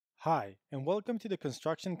Hi, and welcome to the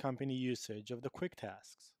construction company usage of the Quick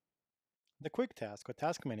Tasks. The Quick Task or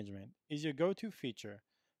task management is your go to feature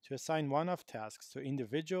to assign one off tasks to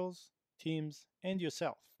individuals, teams, and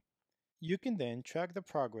yourself. You can then track the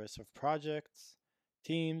progress of projects,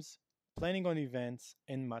 teams, planning on events,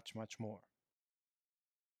 and much, much more.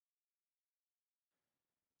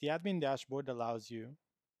 The admin dashboard allows you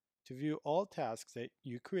to view all tasks that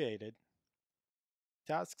you created,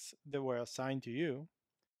 tasks that were assigned to you,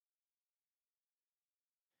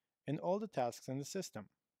 and all the tasks in the system.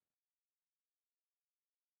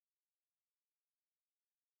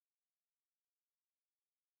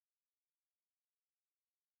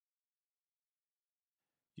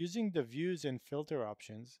 Using the views and filter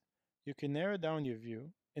options, you can narrow down your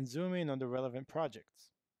view and zoom in on the relevant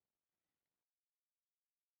projects.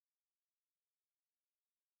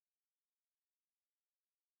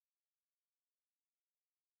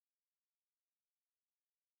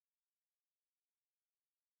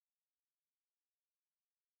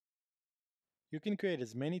 You can create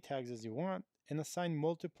as many tags as you want and assign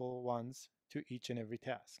multiple ones to each and every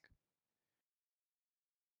task.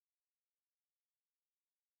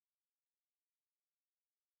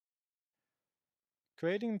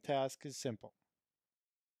 Creating a task is simple.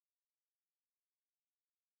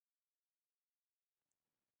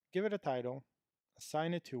 Give it a title,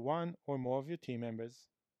 assign it to one or more of your team members,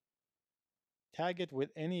 tag it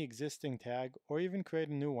with any existing tag or even create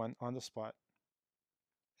a new one on the spot,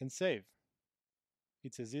 and save.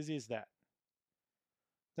 It's as easy as that.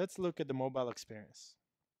 Let's look at the mobile experience.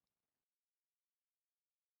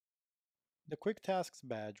 The Quick Tasks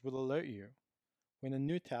badge will alert you when a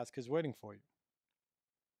new task is waiting for you.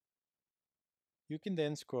 You can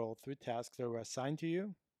then scroll through tasks that were assigned to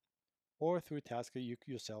you or through tasks that you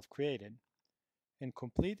yourself created and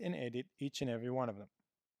complete and edit each and every one of them.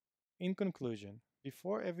 In conclusion,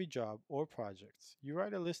 before every job or project, you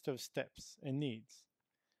write a list of steps and needs.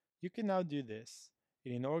 You can now do this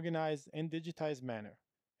in an organized and digitized manner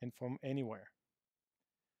and from anywhere.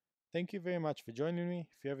 Thank you very much for joining me.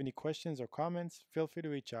 If you have any questions or comments, feel free to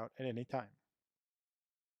reach out at any time.